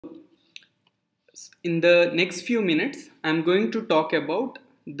In the next few minutes, I'm going to talk about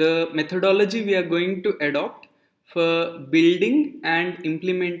the methodology we are going to adopt for building and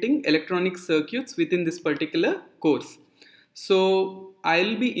implementing electronic circuits within this particular course. So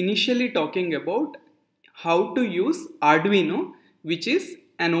I'll be initially talking about how to use Arduino, which is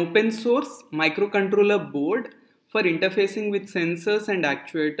an open source microcontroller board for interfacing with sensors and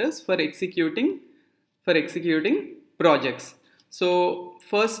actuators for executing projects. So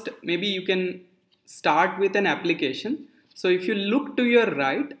first, maybe you can start with an application. So if you look to your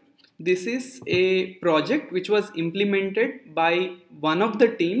right, this is a project which was implemented by one of the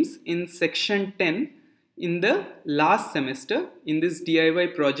teams in section 10 in the last semester in this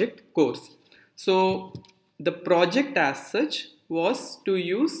DIY project course. So the project as such was to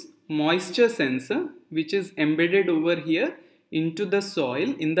use moisture sensor, which is embedded over here into the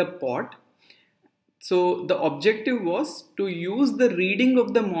soil in the pot. So the objective was to use the reading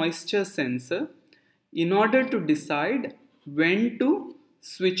of the moisture sensor in order to decide when to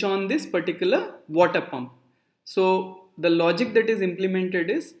switch on this particular water pump. So the logic that is implemented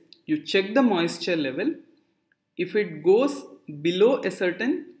is you check the moisture level. If it goes below a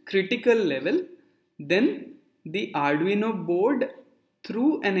certain critical level, then the Arduino board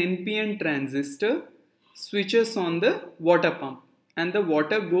through an NPN transistor switches on the water pump, and the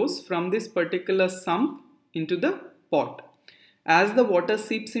water goes from this particular sump into the pot. As the water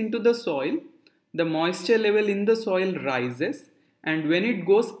seeps into the soil, the moisture level in the soil rises, and when it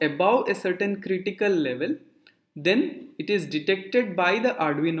goes above a certain critical level, then it is detected by the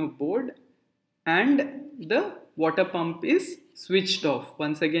Arduino board and the water pump is switched off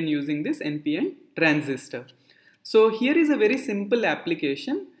once again using this NPN transistor. So here is a very simple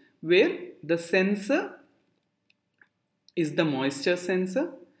application where the sensor is the moisture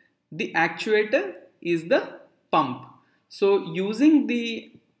sensor, the actuator is the pump. So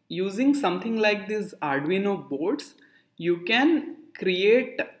using something like these Arduino boards, you can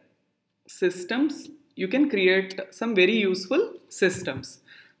create systems, you can create some very useful systems.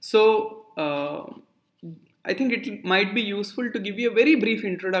 So I think it might be useful to give you a very brief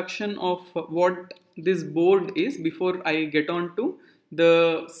introduction of what this board is before I get on to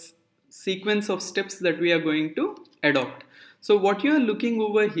the sequence of steps that we are going to adopt. So what you are looking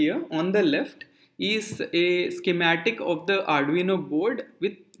over here on the left is a schematic of the Arduino board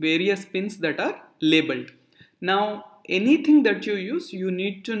with various pins that are labeled. Now anything that you use, you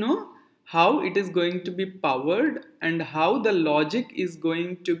need to know how it is going to be powered and how the logic is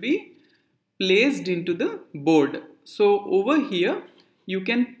going to be placed into the board. So over here you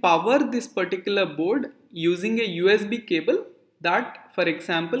can power this particular board using a USB cable that, for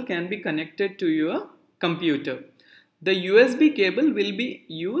example, can be connected to your computer. The USB cable will be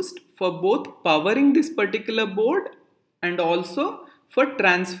used for both powering this particular board and also for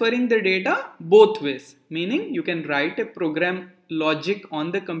transferring the data both ways, meaning you can write a program logic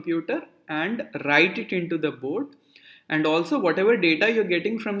on the computer and write it into the board, and also whatever data you're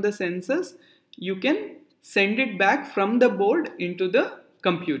getting from the sensors, you can send it back from the board into the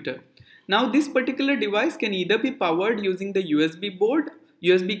computer. Now this particular device can either be powered using the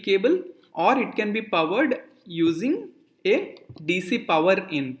USB cable, or it can be powered using a DC power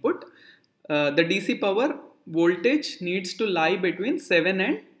input. The DC power voltage needs to lie between 7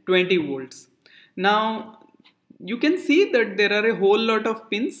 and 20 volts. Now you can see that there are a whole lot of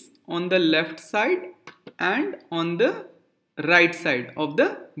pins on the left side and on the right side of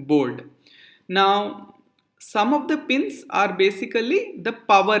the board. Now some of the pins are basically the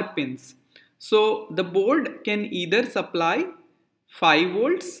power pins. So the board can either supply 5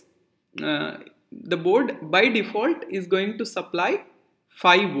 volts. The board by default is going to supply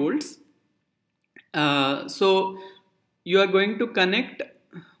 5 volts. So you are going to connect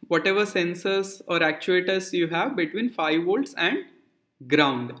whatever sensors or actuators you have between 5 volts and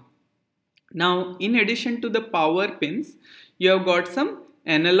ground. Now in addition to the power pins, you have got some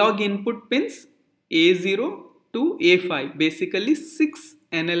analog input pins A0 to A5, basically 6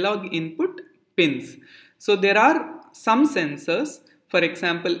 analog input pins. So there are some sensors, for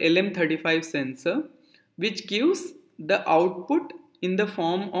example LM35 sensor, which gives the output in the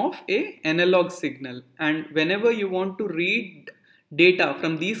form of a analog signal, and whenever you want to read data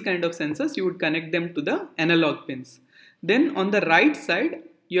from these kind of sensors, you would connect them to the analog pins. Then on the right side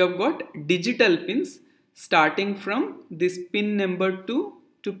you have got digital pins starting from this pin number 2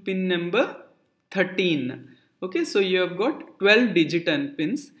 to pin number 13. Okay, so you have got 12 digital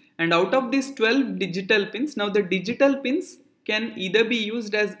pins, and out of these 12 digital pins, now the digital pins can either be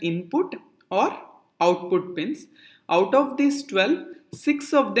used as input or output pins. Out of these 12,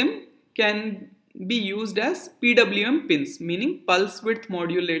 6 of them can be used as PWM pins, meaning pulse width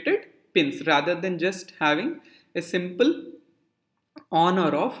modulated pins. Rather than just having a simple on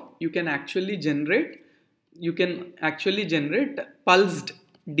or off, you can actually generate pulsed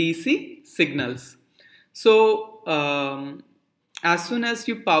DC signals. So as soon as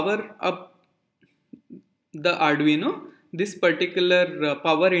you power up the Arduino, this particular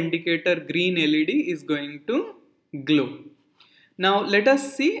power indicator green LED is going to glow. Now let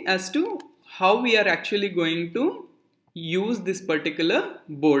us see as to how we are actually going to use this particular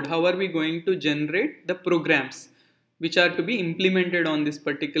board. How are we going to generate the programs which are to be implemented on this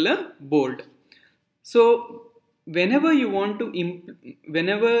particular board? So whenever you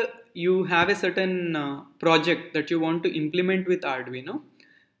have a certain project that you want to implement with Arduino,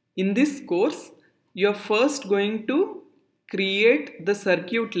 in this course you are first going to create the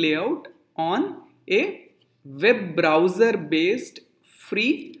circuit layout on a web browser based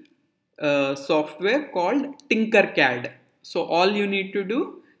free software called TINKERCAD. So all you need to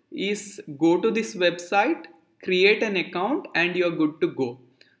do is go to this website, create an account, and you're good to go.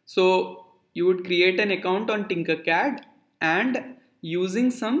 So you would create an account on TINKERCAD, and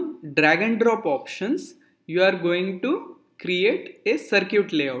using some drag and drop options, you are going to create a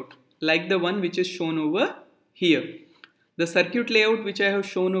circuit layout like the one which is shown over here. The circuit layout which I have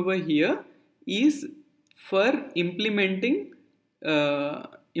shown over here is for implementing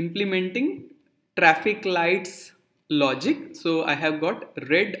traffic lights logic. So I have got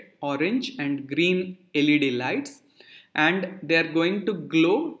red, orange and green LED lights, and they are going to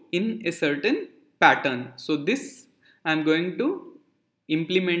glow in a certain pattern. So this I am going to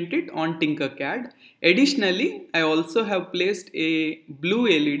implement it on TINKERCAD. Additionally, I also have placed a blue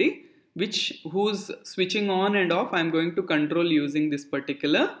LED whose switching on and off I am going to control using this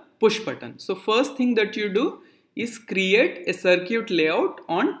particular push button. So first thing that you do is create a circuit layout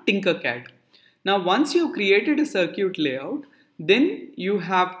on TINKERCAD. Now once you have created a circuit layout, then you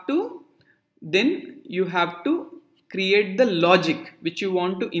have to create the logic which you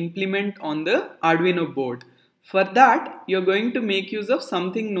want to implement on the Arduino board. For that, you are going to make use of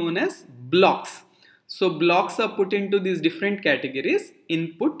something known as blocks. So blocks are put into these different categories: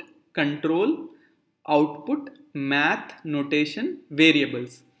 input, control, output, math, notation,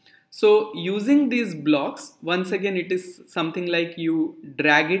 variables. So using these blocks, once again it is something like you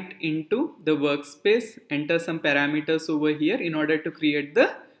drag it into the workspace, enter some parameters over here in order to create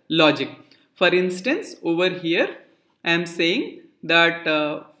the logic. For instance, over here I am saying that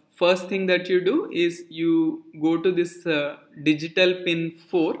first thing that you do is you go to this digital pin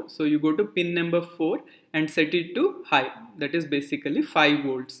 4. So you go to pin number 4 and set it to high, that is basically 5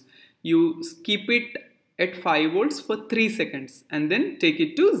 volts. You keep it at 5 volts for 3 seconds and then take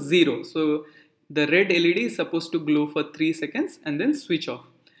it to 0. So the red LED is supposed to glow for 3 seconds and then switch off.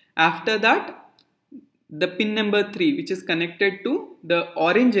 After that, the pin number 3, which is connected to the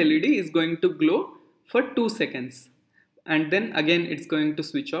orange LED, is going to glow for 2 seconds and then again it's going to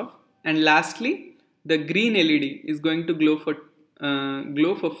switch off. And lastly, the green LED is going to glow for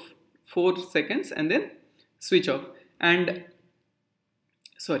 4 seconds and then switch off.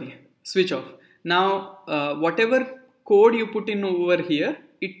 Now whatever code you put in over here,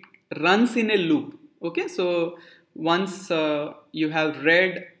 it runs in a loop. Okay, so once you have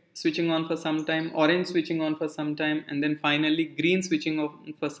red switching on for some time, orange switching on for some time, and then finally green switching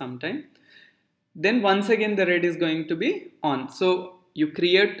on for some time, then once again the red is going to be on. So you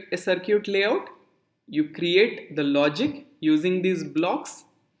create a circuit layout, you create the logic using these blocks,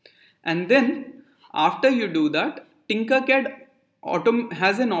 and then after you do that, TINKERCAD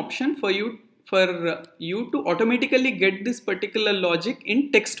has an option for you to automatically get this particular logic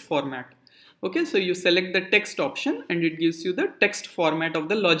in text format. Okay, so you select the text option and it gives you the text format of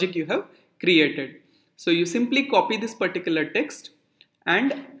the logic you have created. So you simply copy this particular text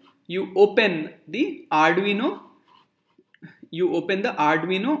and you open the Arduino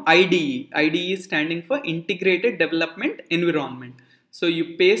IDE. IDE is standing for Integrated Development Environment. So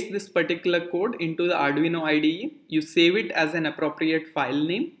you paste this particular code into the Arduino IDE, you save it as an appropriate file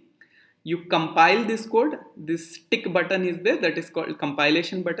name, you compile this code, this tick button is there, that is called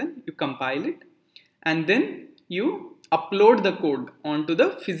compilation button, you compile it, and then you upload the code onto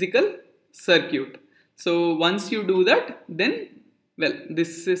the physical circuit. So once you do that, then well,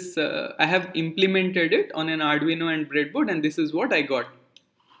 this is I have implemented it on an Arduino and breadboard, and this is what I got.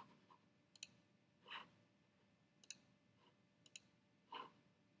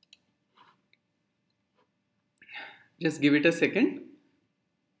 Just give it a second.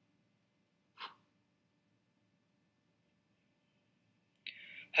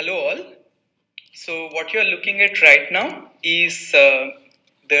 Hello all. So what you are looking at right now is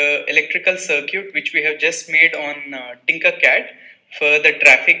the electrical circuit which we have just made on TINKERCAD for the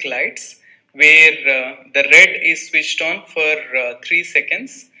traffic lights, where the red is switched on for 3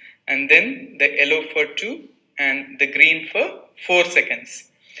 seconds, and then the yellow for 2 and the green for 4 seconds.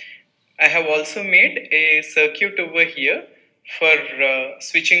 I have also made a circuit over here for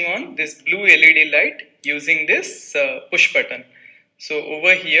switching on this blue LED light using this push button. So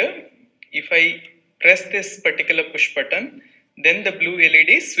over here, if I press this particular push button, then the blue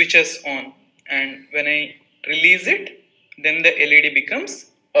LED switches on, and when I release it, then the LED becomes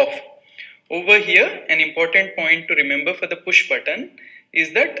off. Over here, an important point to remember for the push button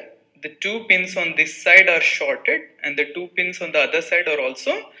is that the 2 pins on this side are shorted and the 2 pins on the other side are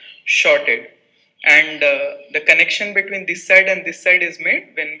also shorted, and the connection between this side and this side is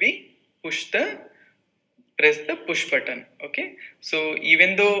made when we press the push button. Okay, so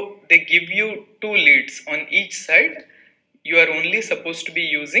even though they give you 2 leads on each side, you are only supposed to be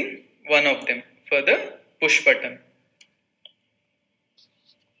using one of them for the push button.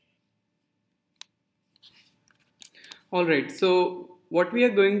 Alright, so what we are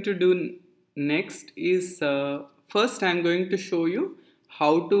going to do next is first I am going to show you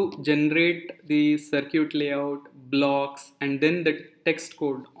how to generate the circuit layout, blocks, and then the text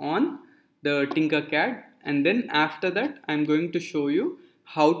code on the TINKERCAD, and then after that I am going to show you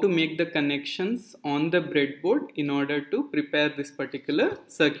how to make the connections on the breadboard in order to prepare this particular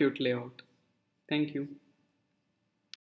circuit layout. Thank you.